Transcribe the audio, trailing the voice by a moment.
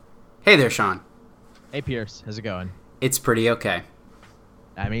Hey there, Sean. Hey Pierce, how's it going? It's pretty okay.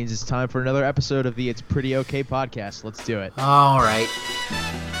 That means it's time for another episode of the It's Pretty Okay podcast. Let's do it. All right.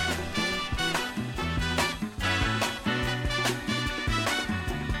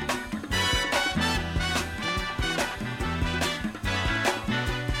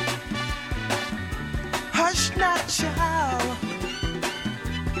 Hush not, child,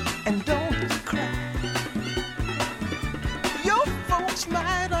 and don't cry. Your folks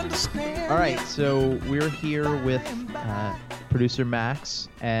might understand. All right, so we're here with producer Max,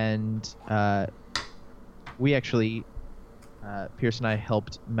 and we actually, Pierce and I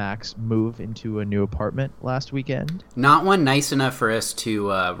helped Max move into a new apartment last weekend. Not one nice enough for us to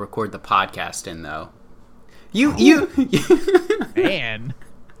record the podcast in, though. You. Man.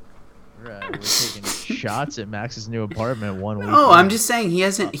 We're taking shots at Max's new apartment one week. Oh, I'm just saying he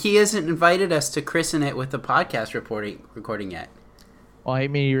hasn't invited us to christen it with the podcast recording yet. Well, I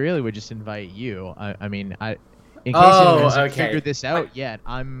mean, he really would just invite you. In case anyone hasn't figured this out yet,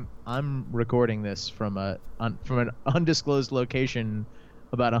 I'm recording this from an undisclosed location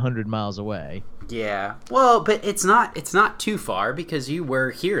about 100 miles away. Yeah. Well, but it's not too far because you were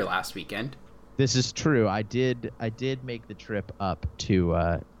here last weekend. This is true. I did make the trip up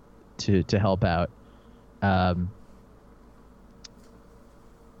to help out.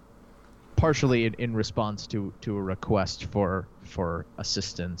 Partially in response to a request for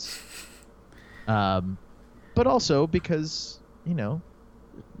assistance. But also because,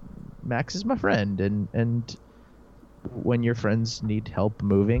 Max is my friend, and when your friends need help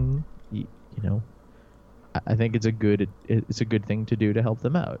moving, I think it's a good thing to do to help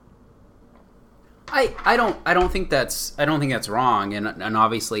them out. I don't think that's wrong, and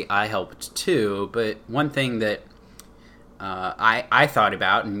obviously I helped too. But one thing that I thought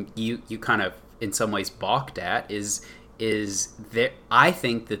about, and you kind of in some ways balked at, is that I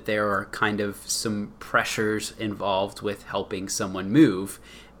think that there are kind of some pressures involved with helping someone move.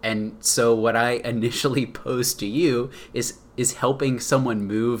 And so what I initially posed to you is helping someone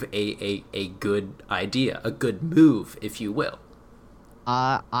move a good idea, a good move, if you will.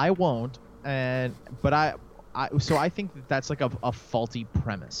 I won't, but I think that's like a faulty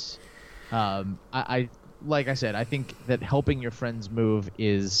premise. I like I said, I think that helping your friends move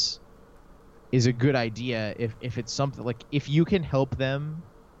is a good idea if it's something like if you can help them,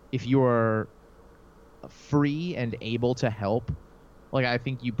 if you're free and able to help, like I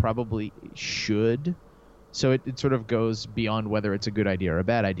think you probably should. So it sort of goes beyond whether it's a good idea or a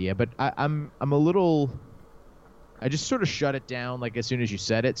bad idea. But I just sort of shut it down like as soon as you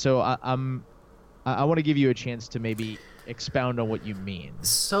said it. So I want to give you a chance to maybe expound on what you mean.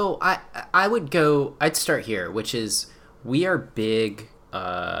 So I'd start here, which is we are big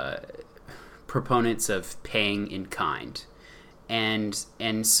proponents of paying in kind, and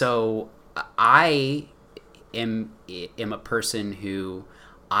so I am a person who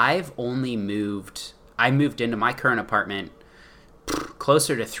I moved into my current apartment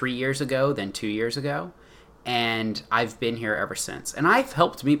closer to 3 years ago than 2 years ago, and I've been here ever since. And I've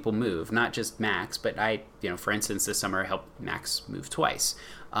helped people move, not just Max, but for instance, this summer I helped Max move twice.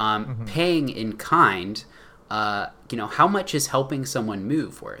 Paying in kind, how much is helping someone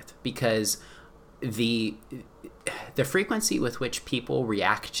move worth? Because the frequency with which people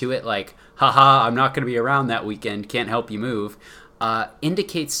react to it, like, haha, I'm not going to be around that weekend, can't help you move,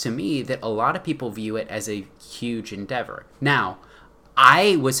 indicates to me that a lot of people view it as a huge endeavor. Now,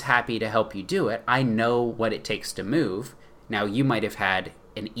 I was happy to help you do it. I know what it takes to move. Now, you might have had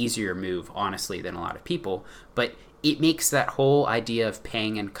an easier move, honestly, than a lot of people, but it makes that whole idea of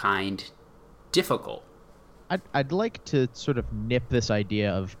paying in kind difficult. I'd like to sort of nip this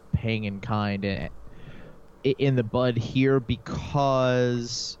idea of paying in kind in the bud here,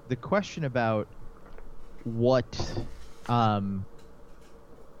 because the question about what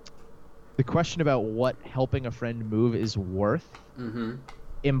helping a friend move is worth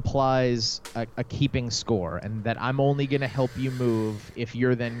implies a keeping score, and that I'm only going to help you move if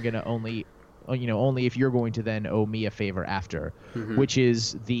you're then going to only if you're going to then owe me a favor after, which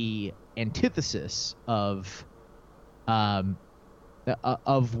is the antithesis of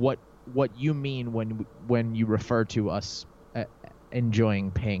what you mean when you refer to us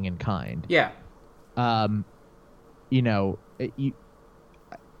enjoying paying in kind. Yeah. I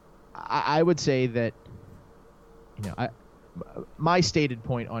would say that my stated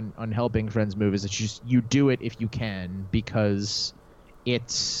point on helping friends move is that you do it if you can, because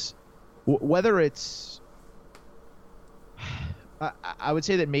it's whether it's I would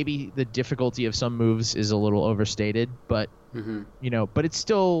say that maybe the difficulty of some moves is a little overstated, but but it's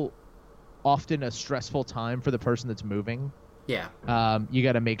still often a stressful time for the person that's moving. Yeah. You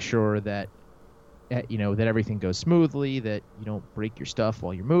got to make sure that that everything goes smoothly, that you don't break your stuff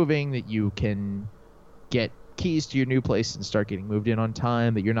while you're moving, that you can get keys to your new place and start getting moved in on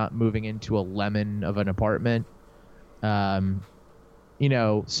time, that you're not moving into a lemon of an apartment. So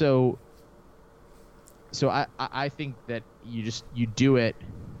I think that you do it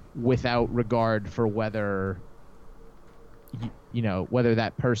without regard for whether whether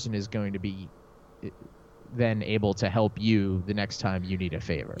that person is going to be then able to help you the next time you need a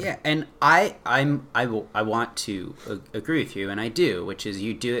favor. Yeah, and I want to agree with you, and I do, which is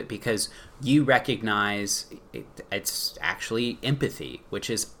you do it because you recognize it's actually empathy, which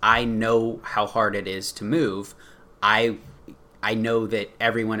is I know how hard it is to move. I know that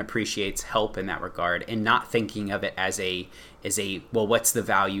everyone appreciates help in that regard, and not thinking of it as a well, what's the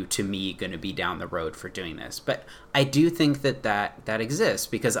value to me going to be down the road for doing this? But I do think that exists,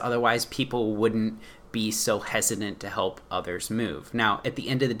 because otherwise people wouldn't be so hesitant to help others move. Now, at the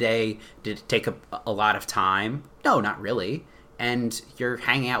end of the day, did it take a lot of time? No, not really. And you're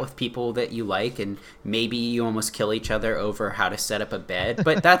hanging out with people that you like, and maybe you almost kill each other over how to set up a bed,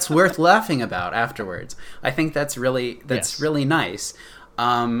 but that's worth laughing about afterwards. I think that's really nice.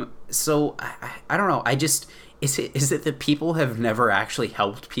 So I don't know. Is it that people have never actually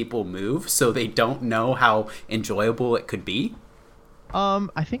helped people move, so they don't know how enjoyable it could be?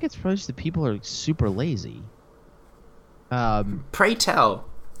 I think it's probably just that people are super lazy. Pray tell.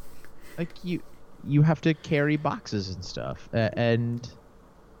 Like you have to carry boxes and stuff, and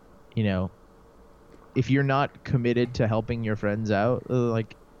if you're not committed to helping your friends out,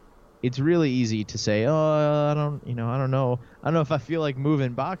 like it's really easy to say, oh, I don't know if I feel like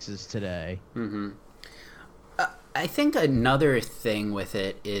moving boxes today. Mm-hmm. I think another thing with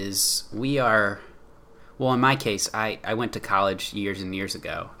it is well, in my case, I went to college years and years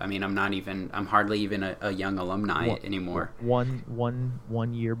ago. I mean, I'm hardly even a young alumni anymore.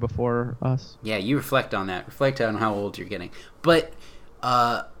 One year before us? Yeah, you reflect on that. Reflect on how old you're getting. But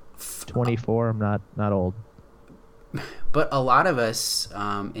 24, I'm not old. But a lot of us,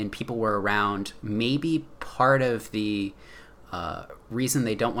 and people were around, maybe part of the reason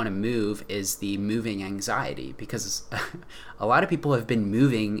they don't want to move is the moving anxiety, because a lot of people have been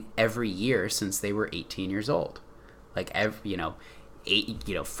moving every year since they were 18 years old. Like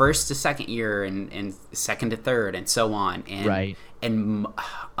first to second year and second to third and so on. And, right. And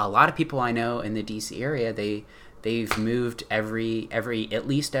a lot of people I know in the DC area, they've moved at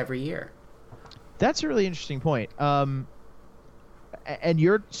least every year. That's a really interesting point. And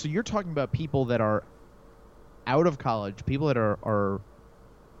you're talking about people that are out of college, people that are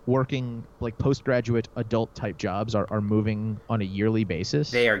working like postgraduate adult type jobs are moving on a yearly basis.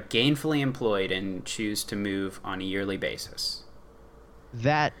 They are gainfully employed and choose to move on a yearly basis.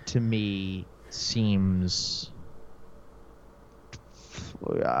 That to me seems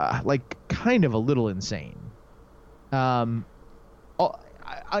like kind of a little insane.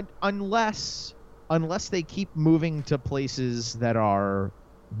 Unless they keep moving to places that are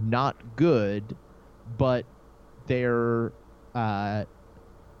not good, but they're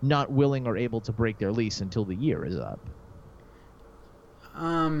not willing or able to break their lease until the year is up.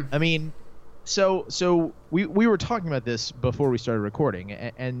 I mean, so we were talking about this before we started recording,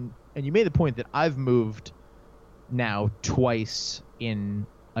 and you made the point that I've moved now twice in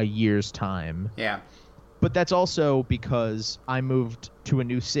a year's time. Yeah. But that's also because I moved to a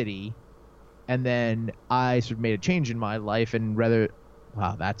new city, and then I sort of made a change in my life, and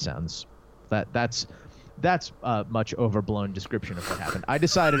that's a much overblown description of what happened. I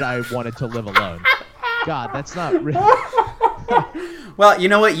decided I wanted to live alone. God, that's not really... Well, you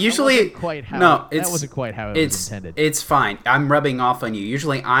know what? Usually, that wasn't quite how it was intended. It's fine. I'm rubbing off on you.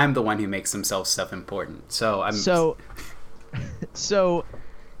 Usually, I'm the one who makes himself self-important. So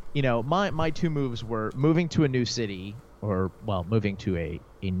my two moves were moving to a new city, moving to a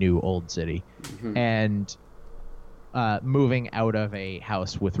new old city, mm-hmm. and moving out of a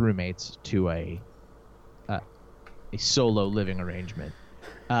house with roommates to a solo living arrangement.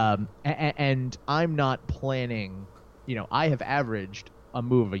 And I'm not planning, I have averaged a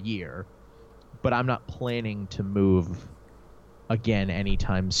move a year, but I'm not planning to move again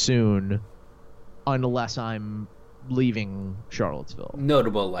anytime soon unless I'm leaving Charlottesville.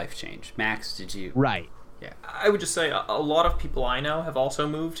 Notable life change. Max, did you? Right. Yeah. I would just say a lot of people I know have also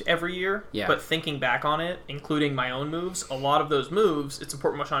moved every year. Yeah. But thinking back on it, including my own moves, a lot of those moves, it's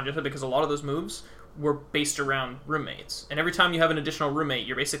important what Sean just said, because a lot of those moves were based around roommates. And every time you have an additional roommate,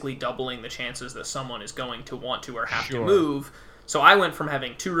 you're basically doubling the chances that someone is going to want to or have to move. So I went from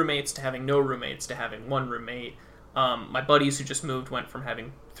having 2 roommates to having no roommates to having 1 roommate. My buddies who just moved went from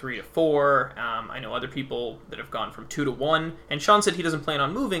having 3 to 4. I know other people that have gone from 2 to 1. And Sean said he doesn't plan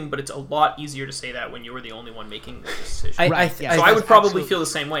on moving, but it's a lot easier to say that when you were the only one making the decision. I would probably feel the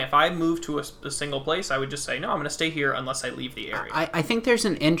same way. If I moved to a single place, I would just say, no, I'm going to stay here unless I leave the area. I think there's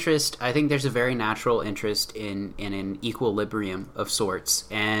an interest. I think there's a very natural interest in an equilibrium of sorts.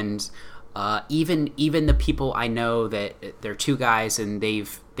 And even the people I know that they're 2 guys and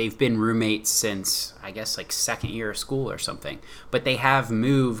they've been roommates since, I guess, like second year of school or something, but they have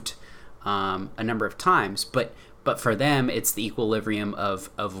moved a number of times. But for them, it's the equilibrium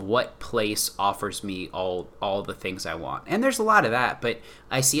of what place offers me all the things I want. And there's a lot of that, but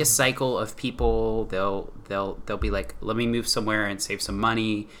I see a cycle of people. They'll be like, let me move somewhere and save some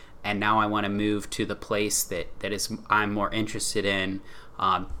money, and now I want to move to the place that is I'm more interested in.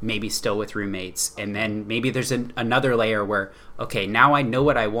 Maybe still with roommates, and then maybe there's another layer where, okay, now I know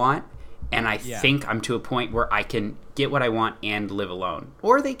what I want, and I think I'm to a point where I can get what I want and live alone.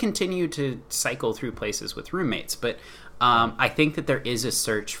 Or they continue to cycle through places with roommates. But I think that there is a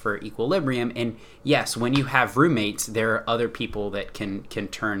search for equilibrium, and yes, when you have roommates, there are other people that can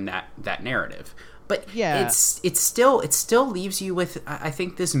turn that narrative. But it still leaves you with, I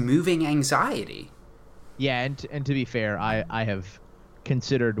think, this moving anxiety. Yeah, and to be fair, I have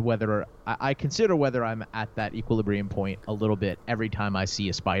considered whether I'm at that equilibrium point a little bit every time I see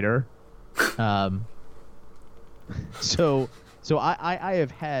a spider. So I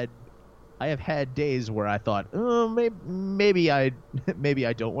have had days where I thought, oh, maybe I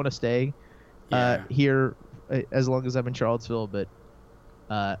don't want to stay here as long as I'm in Charlottesville, but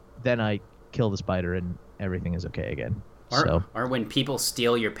then I kill the spider and everything is okay again. Or when people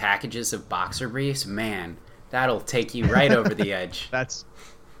steal your packages of boxer briefs, man, that'll take you right over the edge. I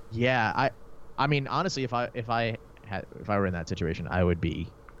mean, honestly, if I were in that situation, I would be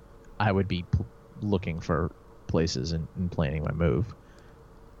looking for places and planning my move.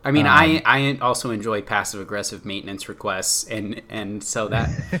 I mean, I also enjoy passive aggressive maintenance requests, and so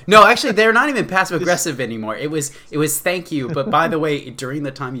that no, actually, they're not even passive aggressive anymore. It was thank you, but by the way, during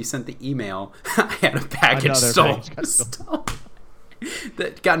the time you sent the email, I had a package stolen.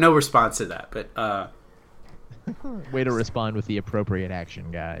 That got no response to that, but. Way to respond with the appropriate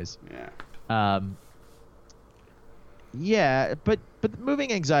action, guys. Yeah. But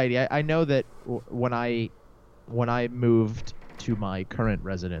moving anxiety. I know that when I moved to my current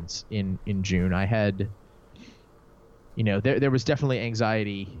residence in June, I had, there was definitely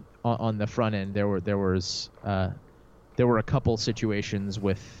anxiety on the front end. There were a couple situations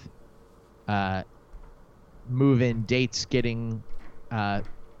with move-in dates getting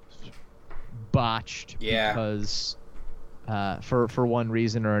botched because for one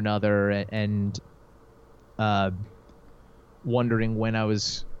reason or another, and wondering when I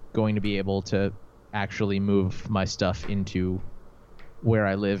was going to be able to actually move my stuff into where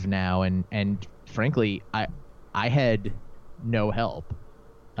I live now, and frankly I had no help.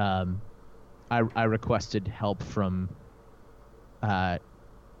 I requested help from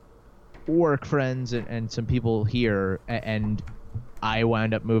work friends and some people here, and I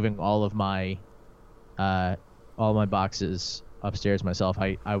wound up moving all my boxes upstairs myself.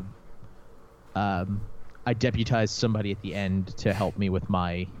 I deputized somebody at the end to help me with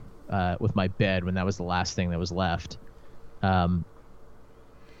my bed when that was the last thing that was left. But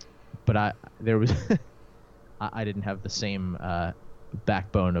I didn't have the same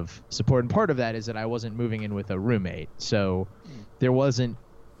backbone of support, and part of that is that I wasn't moving in with a roommate, so there wasn't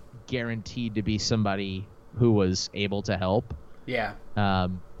guaranteed to be somebody who was able to help. Yeah.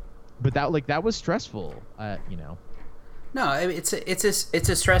 But that was stressful, No, it's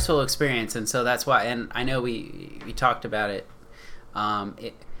a stressful experience, and so that's why. And I know we talked about it.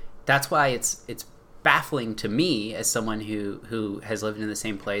 That's why it's baffling to me as someone who has lived in the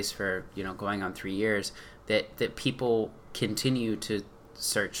same place for going on 3 years that people continue to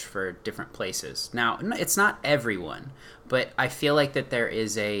search for different places. Now, it's not everyone, but I feel like that there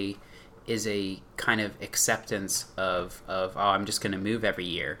is a kind of acceptance of oh, I'm just going to move every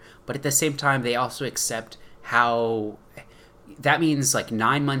year, but at the same time they also accept how that means like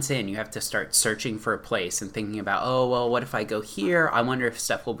 9 months in you have to start searching for a place and thinking about, oh well, what if I go here? I wonder if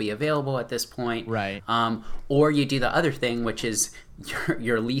stuff will be available at this point, right? Or you do the other thing, which is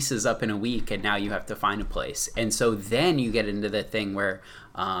your lease is up in a week and now you have to find a place, and so then you get into the thing where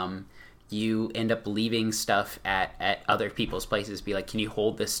you end up leaving stuff at other people's places. Be like, can you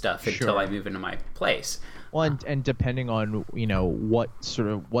hold this stuff until I move into my place? Well, and depending on what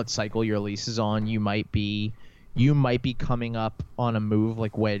cycle your lease is on, you might be coming up on a move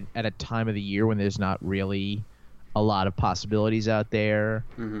like when at a time of the year when there's not really a lot of possibilities out there.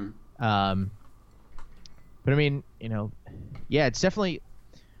 Mm-hmm. But I mean, yeah, it's definitely.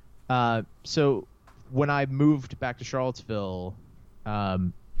 So when I moved back to Charlottesville,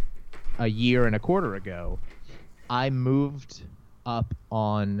 a year and a quarter ago, I moved up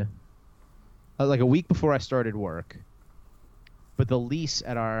on like a week before I started work. But the lease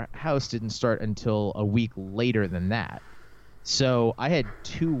at our house didn't start until a week later than that. So I had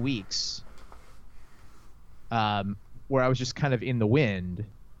 2 weeks where I was just kind of in the wind,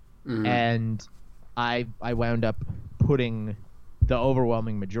 and I wound up putting the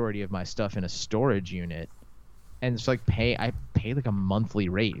overwhelming majority of my stuff in a storage unit, and it's like I pay like a monthly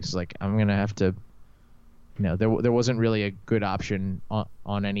rate. It's like I'm gonna have to, there wasn't really a good option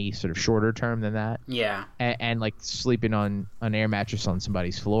on any sort of shorter term than that. Yeah. And like sleeping on an air mattress on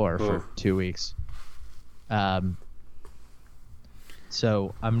somebody's floor for 2 weeks.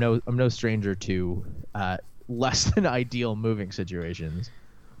 So I'm no stranger to less than ideal moving situations,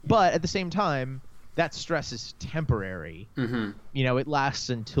 but at the same time, that stress is temporary. It lasts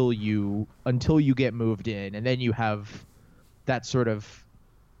until you get moved in, and then you have that sort of,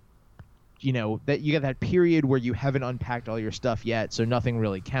 that you get that period where you haven't unpacked all your stuff yet, so nothing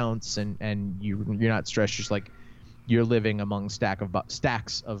really counts, and you're not stressed, just like you're living among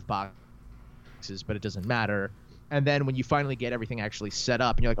stacks of boxes, but it doesn't matter. And then when you finally get everything actually set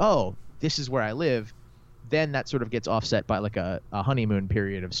up, and you're like, oh, this is where I live, then that sort of gets offset by like a honeymoon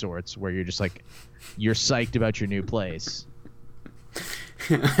period of sorts, where you're just like, you're psyched about your new place.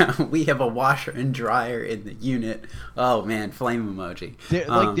 We have a washer and dryer in the unit. Oh man, flame emoji.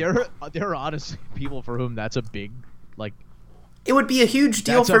 There are honestly people for whom that's a big, like, it would be a huge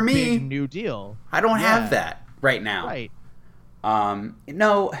deal for me. Big new deal. I don't have that right now. Right.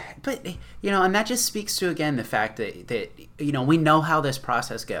 No, but and that just speaks to, again, the fact that we know how this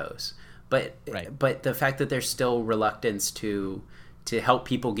process goes, but the fact that there's still reluctance to help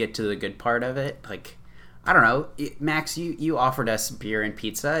people get to the good part of it, like, I don't know, Max, you offered us beer and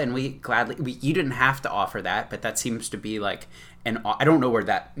pizza, and we gladly, you didn't have to offer that, but that seems to be like I don't know where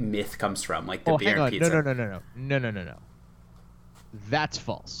that myth comes from, like the beer and pizza. No. That's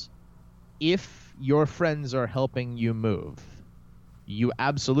false. If your friends are helping you move, you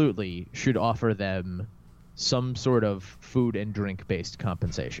absolutely should offer them some sort of food and drink based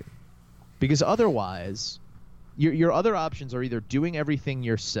compensation, because otherwise your other options are either doing everything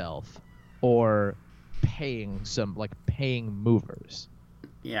yourself or paying movers.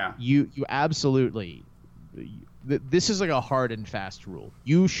 Yeah. You absolutely, this is like a hard and fast rule.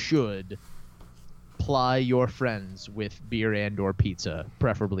 You should ply your friends with beer and or pizza,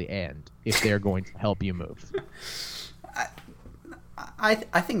 preferably, and if they're going to help you move. I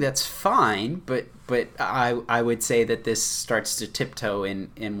think that's fine, but I would say that this starts to tiptoe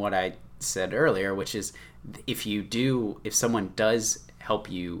in what I said earlier, which is if someone does help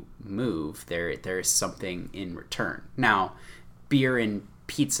you move, there is something in return. Now, beer and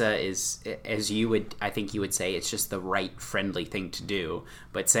pizza is, I think you would say, it's just the right friendly thing to do,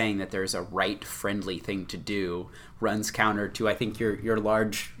 but saying that there's a right friendly thing to do runs counter to, I think, your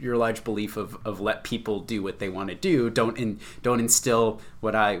large belief of let people do what they want to do. Don't instill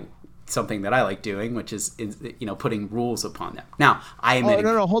something that I like doing, which is putting rules upon them. Now,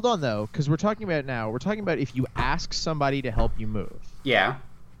 no, hold on though, because we're talking about if you ask somebody to help you move. Yeah.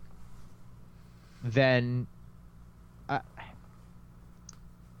 Then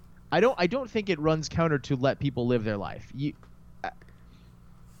I don't think it runs counter to let people live their life.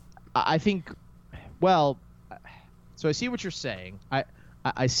 I think, well, so I see what you're saying.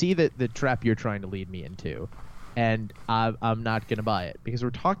 I see that the trap you're trying to lead me into, and I'm not gonna buy it, because we're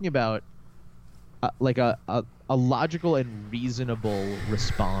talking about like a logical and reasonable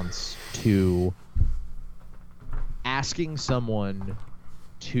response to asking someone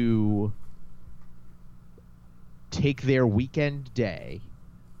to take their weekend day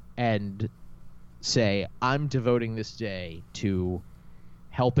and say, I'm devoting this day to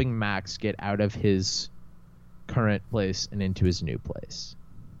helping Max get out of his current place and into his new place.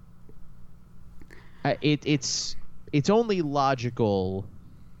 It's only logical,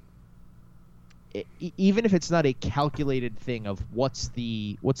 even if it's not a calculated thing of what's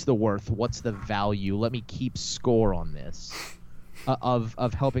the worth, what's the value, let me keep score on this,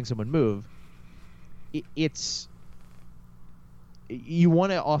 of helping someone move. It's, you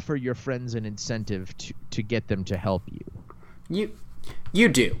want to offer your friends an incentive to get them to help you. You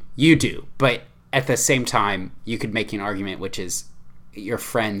do, but at the same time, you could make an argument, which is your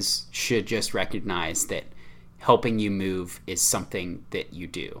friends should just recognize that helping you move is something that you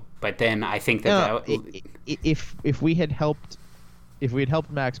do. But then I think that if we had helped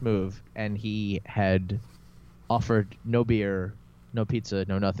Max move and he had offered no beer, no pizza,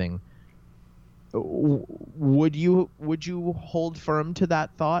 no nothing, Would you hold firm to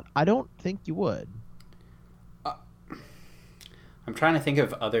that thought? I don't think you would. I'm trying to think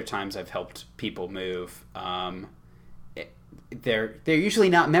of other times I've helped people move. They're usually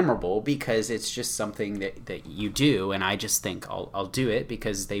not memorable because it's just something that you do, and I just think I'll do it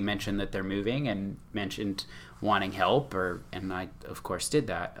because they mentioned that they're moving and mentioned wanting help, and I of course did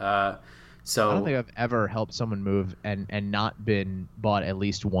that. So I don't think I've ever helped someone move and not been bought at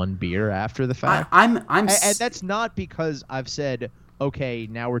least one beer after the fact. And that's not because I've said, okay,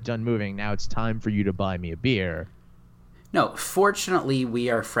 now we're done moving. Now it's time for you to buy me a beer. No, fortunately, we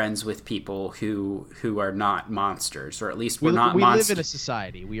are friends with people who are not monsters, or at least we're not monsters. We live in a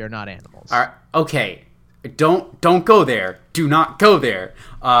society. We are not animals. Okay, don't go there. Do not go there.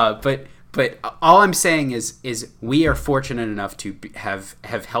 But all I'm saying is we are fortunate enough to have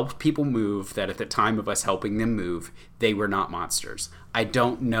helped people move that at the time of us helping them move, they were not monsters. I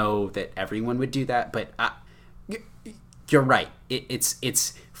don't know that everyone would do that, but you're right.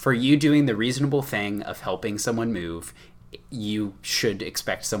 It's for you doing the reasonable thing of helping someone move. You should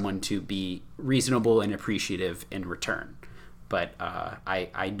expect someone to be reasonable and appreciative in return. But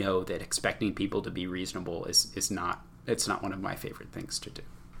I know that expecting people to be reasonable is not one of my favorite things to do.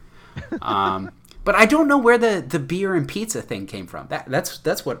 But I don't know where the beer and pizza thing came from.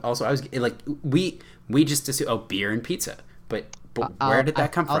 That's what also I was like. We just assume beer and pizza, but where did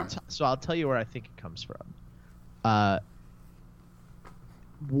that come from? So I'll tell you where I think it comes from. I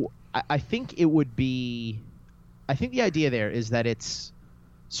think it would be. I think the idea there is that it's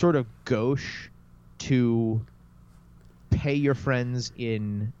sort of gauche to pay your friends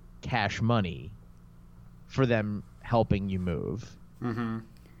in cash money for them helping you move. Mm-hmm.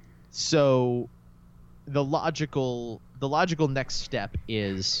 So the logical next step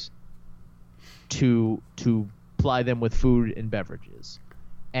is to ply them with food and beverages.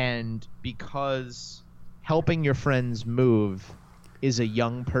 And because helping your friends move is a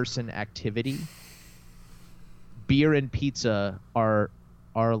young person activity, beer and pizza are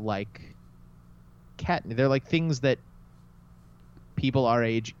like they're like things that people our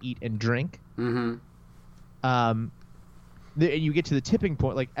age eat and drink. Mm-hmm. You get to the tipping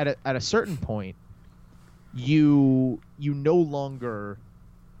point, like at a certain point, you no longer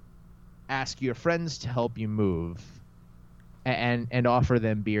ask your friends to help you move and offer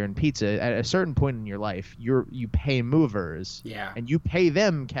them beer and pizza. At a certain point in your life, you pay movers, and you pay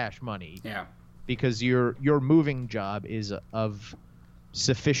them cash money, because your moving job is of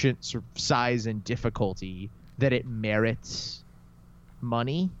sufficient size and difficulty that it merits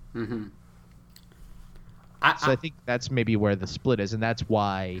money. Mm-hmm. So I think that's maybe where the split is, and that's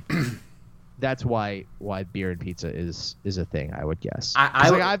why beer and pizza is a thing, I would guess.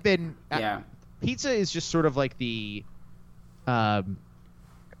 Pizza is just sort of like the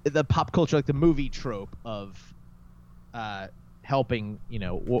pop culture, like the movie trope of helping,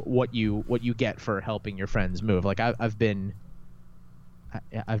 what you get for helping your friends move. Like I've been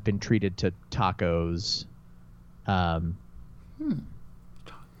treated to tacos.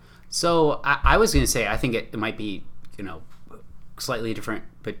 So I was going to say, I think it might be, slightly different,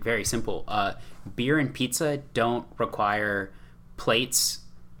 but very simple. Beer and pizza don't require plates,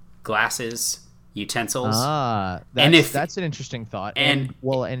 glasses, utensils. That's an interesting thought. And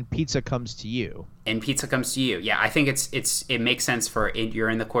pizza comes to you. And pizza comes to you. Yeah, I think it makes sense for you're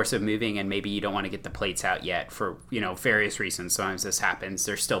in the course of moving and maybe you don't want to get the plates out yet for various reasons. Sometimes this happens.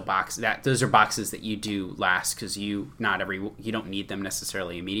 There's still boxes those are boxes that you do last because you don't need them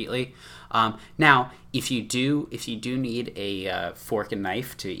necessarily immediately. Now, if you do need a fork and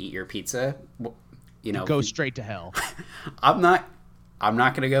knife to eat your pizza, go straight to hell. I'm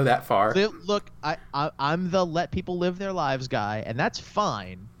not going to go that far. Look, I'm the let people live their lives guy, and that's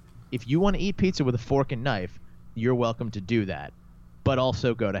fine. If you want to eat pizza with a fork and knife, you're welcome to do that. But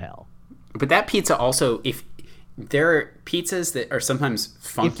also go to hell. But that pizza also, if there are pizzas that are sometimes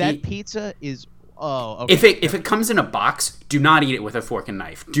funky. If that pizza is... Oh, okay. If it comes in a box, do not eat it with a fork and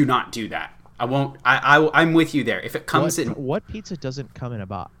knife. Do not do that. I won't. I'm with you there. If it comes in... What pizza doesn't come in a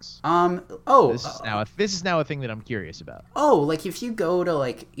box? This is now a thing that I'm curious about. Oh, like if you go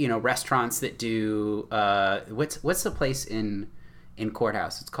to restaurants that do... what's the place in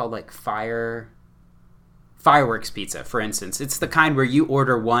Courthouse? It's called Fireworks Pizza, for instance. It's the kind where you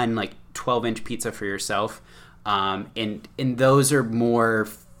order one 12-inch pizza for yourself, and those are more...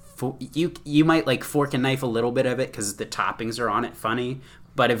 You might fork and knife a little bit of it because the toppings are on it funny,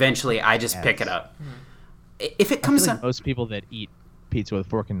 but eventually I just pick it up. If it comes up... Most people that eat pizza with a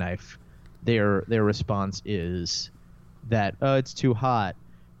fork and knife, their response is that, it's too hot.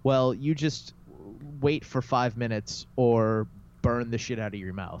 Well, you just wait for 5 minutes or burn the shit out of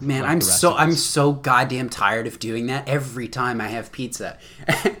your mouth. Man, like I'm the rest so of us. I'm so goddamn tired of doing that every time I have pizza.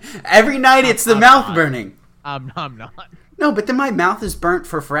 Every night it's the I'm mouth not. burning. I'm not. No, but then my mouth is burnt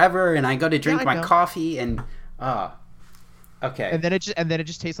for forever, and I go to drink I my know. coffee, and okay. And then it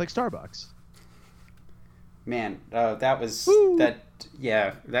just tastes like Starbucks. Man, that was Woo. that.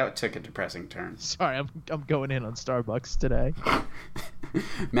 Yeah, that took a depressing turn. Sorry, I'm going in on Starbucks today.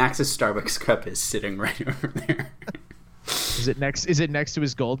 Max's Starbucks cup is sitting right over there. Is it next to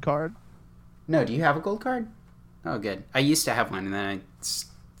his gold card? No, do you have a gold card? Oh, good. I used to have one, and then I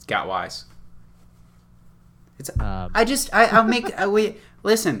got wise. It's. I'll make.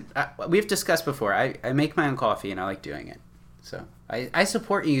 We've discussed before. I make my own coffee, and I like doing it. So I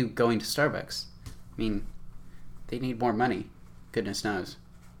support you going to Starbucks. I mean, they need more money. Goodness knows.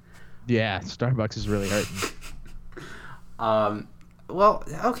 Yeah, Starbucks is really hurting. Well,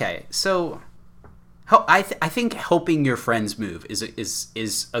 okay. So, I think helping your friends move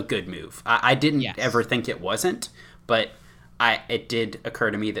is a good move. I didn't Yes. ever think it wasn't, but it did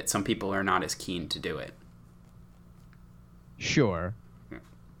occur to me that some people are not as keen to do it. Sure.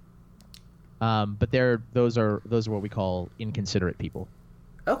 But those are what we call inconsiderate people.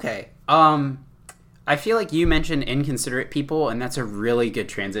 Okay. I feel like you mentioned inconsiderate people, and that's a really good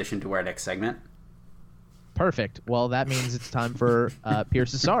transition to our next segment. Perfect. Well, that means it's time for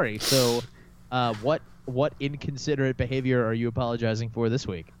Pierce is sorry. So, what inconsiderate behavior are you apologizing for this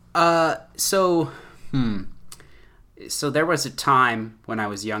week? So there was a time when I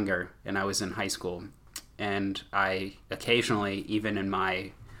was younger and I was in high school, and I occasionally, even in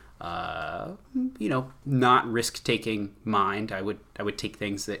my not risk-taking mind, I would take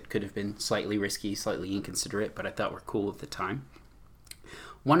things that could have been slightly risky, slightly inconsiderate, but I thought were cool at the time.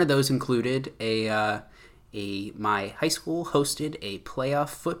 One of those included my high school hosted a playoff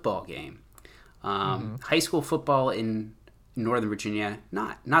football game. High school football in Northern Virginia,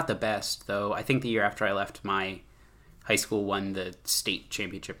 not the best, though. I think the year after I left, my high school won the state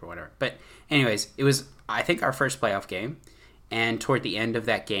championship or whatever. But anyways, it was, I think, our first playoff game. And toward the end of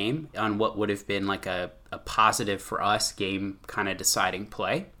that game, on what would have been like a positive for us game kind of deciding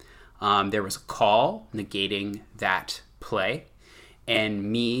play, there was a call negating that play. And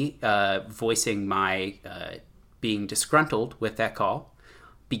me voicing my being disgruntled with that call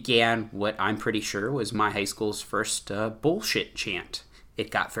began what I'm pretty sure was my high school's first bullshit chant. It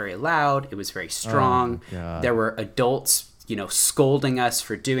got very loud. It was very strong. Oh, God. There were adults, scolding us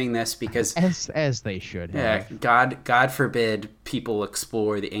for doing this because, as they should have. yeah, God forbid people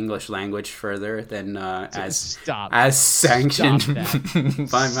explore the English language further than as sanctioned Stop that.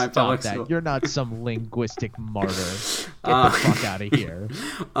 by my Stop public that. school. You're not some linguistic martyr. Get the fuck out of here.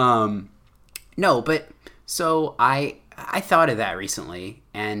 No, but so I thought of that recently,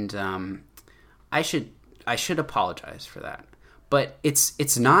 and I should apologize for that. But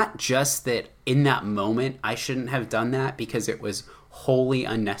it's not just that in that moment I shouldn't have done that because it was wholly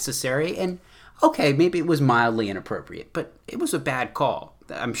unnecessary. And okay, maybe it was mildly inappropriate, but it was a bad call,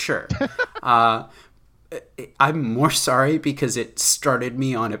 I'm sure. I'm more sorry because it started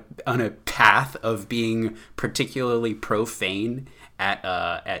me on a path of being particularly profane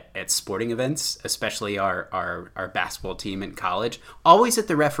at sporting events, especially our basketball team in college. Always at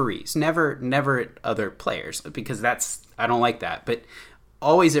the referees, never at other players, because I don't like that. But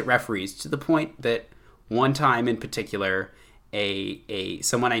always at referees, to the point that one time in particular,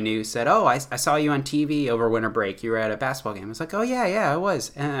 someone I knew said, "Oh, I saw you on TV over winter break. You were at a basketball game." I was like, "Oh yeah, I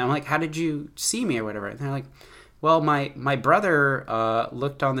was." And I'm like, "How did you see me or whatever?" And they're like, "Well, my brother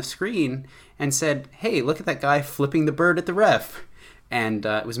looked on the screen and said, 'Hey, look at that guy flipping the bird at the ref.'" And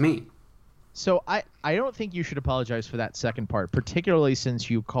it was me. So I don't think you should apologize for that second part, particularly since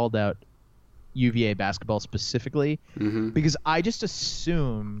you called out UVA basketball specifically, because I just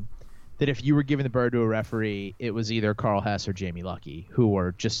assume that if you were giving the bird to a referee, it was either Carl Hess or Jamie Luckey, who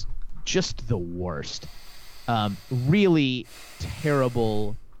were just the worst. Really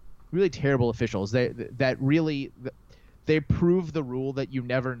terrible officials. They prove the rule that you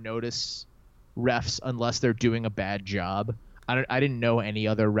never notice refs unless they're doing a bad job. I didn't know any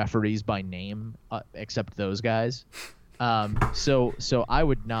other referees by name except those guys. So I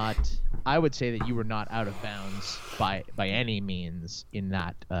would say that you were not out of bounds by any means in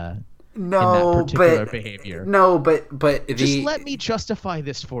that particular behavior. No, but just let me justify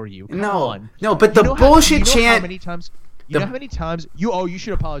this for you. Come on. No, but the bullshit chant. How many times? You know how many times you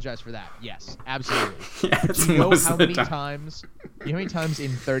should apologize for that. Yes, absolutely. Yeah, it's you know most how of the many time. times? You know how many times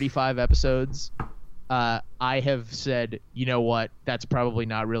in 35 episodes I have said, you know what? That's probably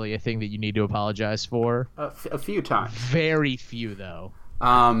not really a thing that you need to apologize for. A few times. Very few, though.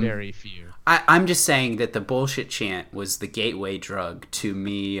 Very few. I'm just saying that the bullshit chant was the gateway drug to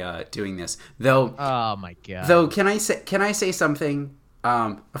me doing this. Though, Oh my god. though, can I say something?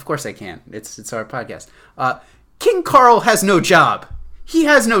 Of course I can. It's our podcast. King Carl has no job. He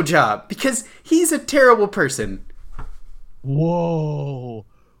has no job because he's a terrible person. Whoa,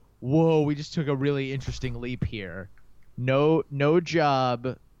 we just took a really interesting leap here. No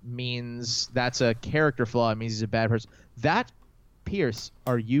job means that's a character flaw. It means he's a bad person. That, Pierce,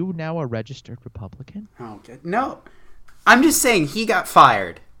 are you now a registered Republican? Oh, good. No. I'm just saying he got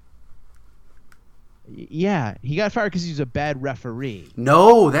fired. Yeah, he got fired because he's a bad referee.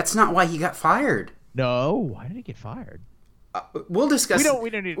 No, that's not why he got fired. No, why did he get fired? We'll discuss.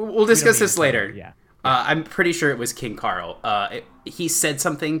 We'll discuss this later. Yeah. I'm pretty sure it was King Carl. He said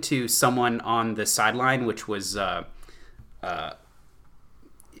something to someone on the sideline, which was.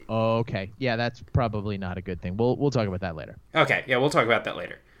 Okay. Yeah, that's probably not a good thing. We'll talk about that later. Okay. Yeah, we'll talk about that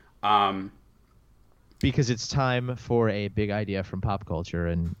later. Because it's time for a big idea from pop culture,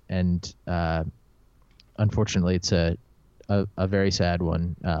 and unfortunately, it's a very sad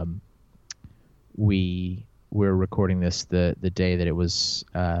one. We're recording this the day that it was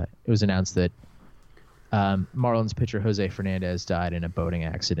announced that Marlins pitcher José Fernandez died in a boating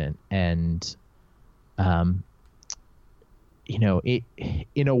accident, and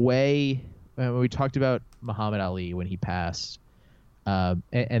in a way, we talked about Muhammad Ali when he passed,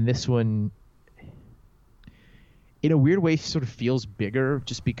 and this one, in a weird way, sort of feels bigger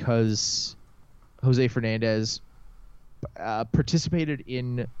just because José Fernandez participated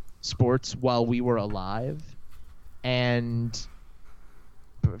in sports while we were alive, and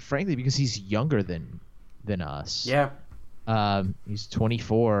frankly, because he's younger than us. Yeah. He's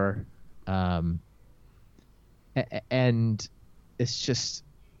 24, and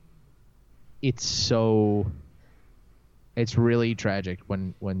it's really tragic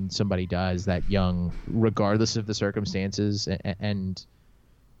when somebody dies that young, regardless of the circumstances, and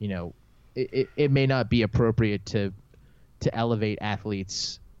it may not be appropriate to elevate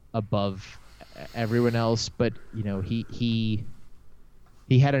athletes above everyone else, but he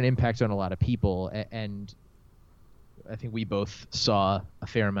had an impact on a lot of people, and I think we both saw a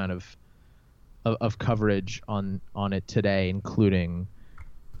fair amount of coverage on it today, including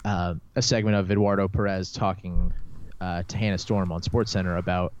a segment of Eduardo Perez talking to Hannah Storm on SportsCenter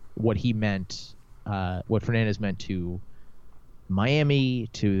about what he meant, what Fernandez meant to Miami,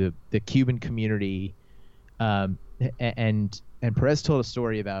 to the Cuban community, and Perez told a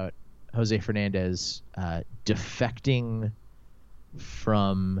story about José Fernandez defecting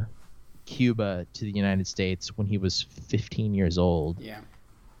from Cuba to the United States when he was 15 years old. Yeah.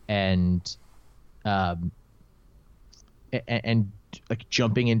 And like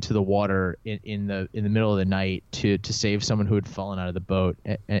jumping into the water in the middle of the night to save someone who had fallen out of the boat,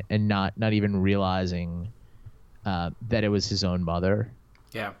 and not even realizing that it was his own mother.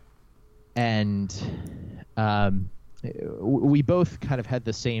 Yeah. And we both kind of had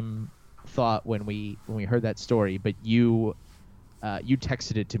the same thought when we heard that story, but you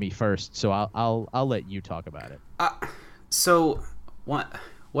texted it to me first, so I'll let you talk about it. So what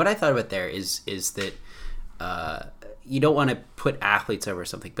I thought about there is that you don't want to put athletes over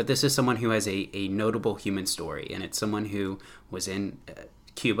something, but this is someone who has a notable human story, and it's someone who was in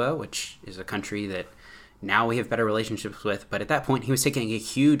Cuba, which is a country that now we have better relationships with, but at that point he was taking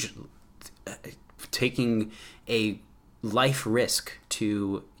a life risk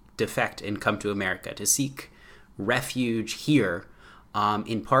to defect and come to America, to seek refuge here,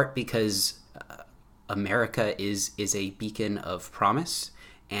 in part because America is a beacon of promise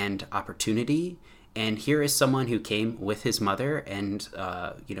and opportunity. And here is someone who came with his mother and,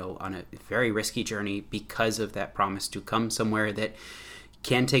 on a very risky journey because of that promise to come somewhere that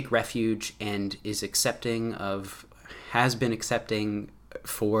can take refuge and has been accepting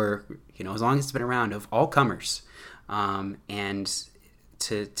for, as long as it's been around, of all comers, and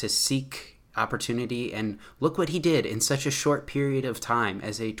to seek opportunity. And look what he did in such a short period of time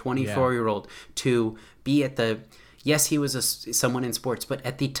as a 24-year-old to be at the... Yes, he was someone in sports, but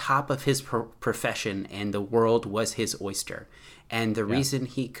at the top of his profession, and the world was his oyster. And the reason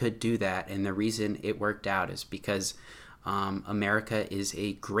he could do that, and the reason it worked out, is because America is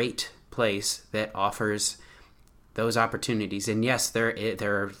a great place that offers those opportunities. And yes, there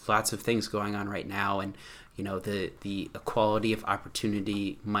are lots of things going on right now, and the equality of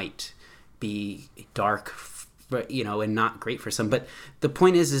opportunity might be dark, and not great for some. But the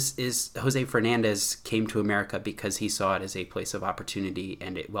point is José Fernandez came to America because he saw it as a place of opportunity,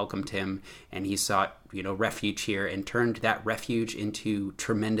 and it welcomed him, and he sought, refuge here, and turned that refuge into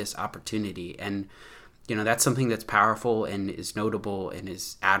tremendous opportunity. And, that's something that's powerful and is notable and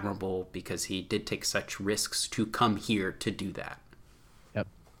is admirable because he did take such risks to come here to do that. Yep.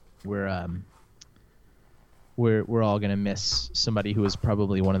 We're all gonna miss somebody who was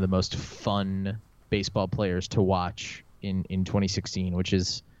probably one of the most fun baseball players to watch in 2016, which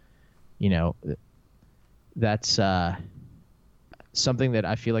is, that's something that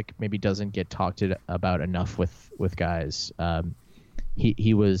I feel like maybe doesn't get talked about enough with guys.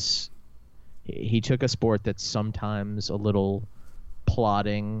 He took a sport that's sometimes a little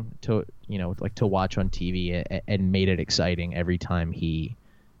plodding to to watch on TV and made it exciting every time he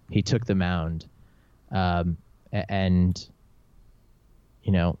took the mound. And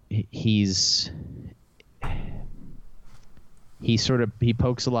he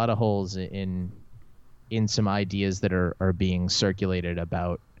pokes a lot of holes in some ideas that are being circulated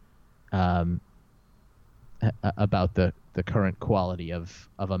about the current quality of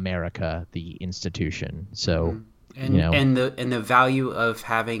America, the institution. So, and the value of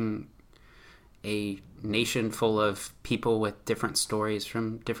having a nation full of people with different stories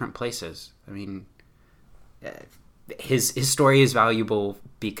from different places. I mean, his story is valuable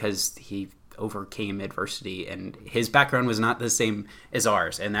because he overcame adversity, and his background was not the same as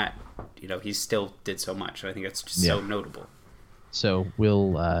ours, and that he still did so much. So I think that's just so notable. So we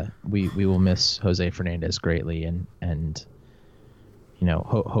will miss Jose Fernandez greatly, and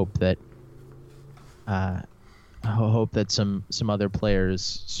hope that some other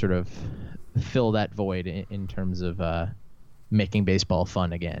players sort of fill that void in terms of making baseball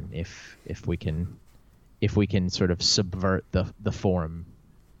fun again. If we can sort of subvert the form.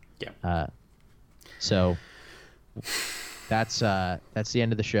 Yeah. So that's the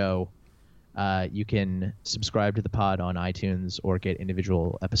end of the show. You can subscribe to the pod on iTunes or get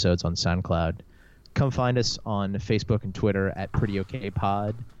individual episodes on SoundCloud. Come find us on Facebook and Twitter at Pretty Okay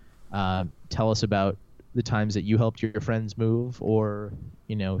Pod. Tell us about the times that you helped your friends move, or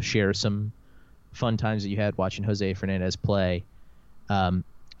share some fun times that you had watching Jose Fernandez play.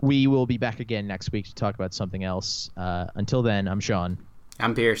 We will be back again next week to talk about something else. Until then, I'm Sean.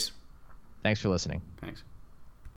 I'm Pierce. Thanks for listening. Thanks.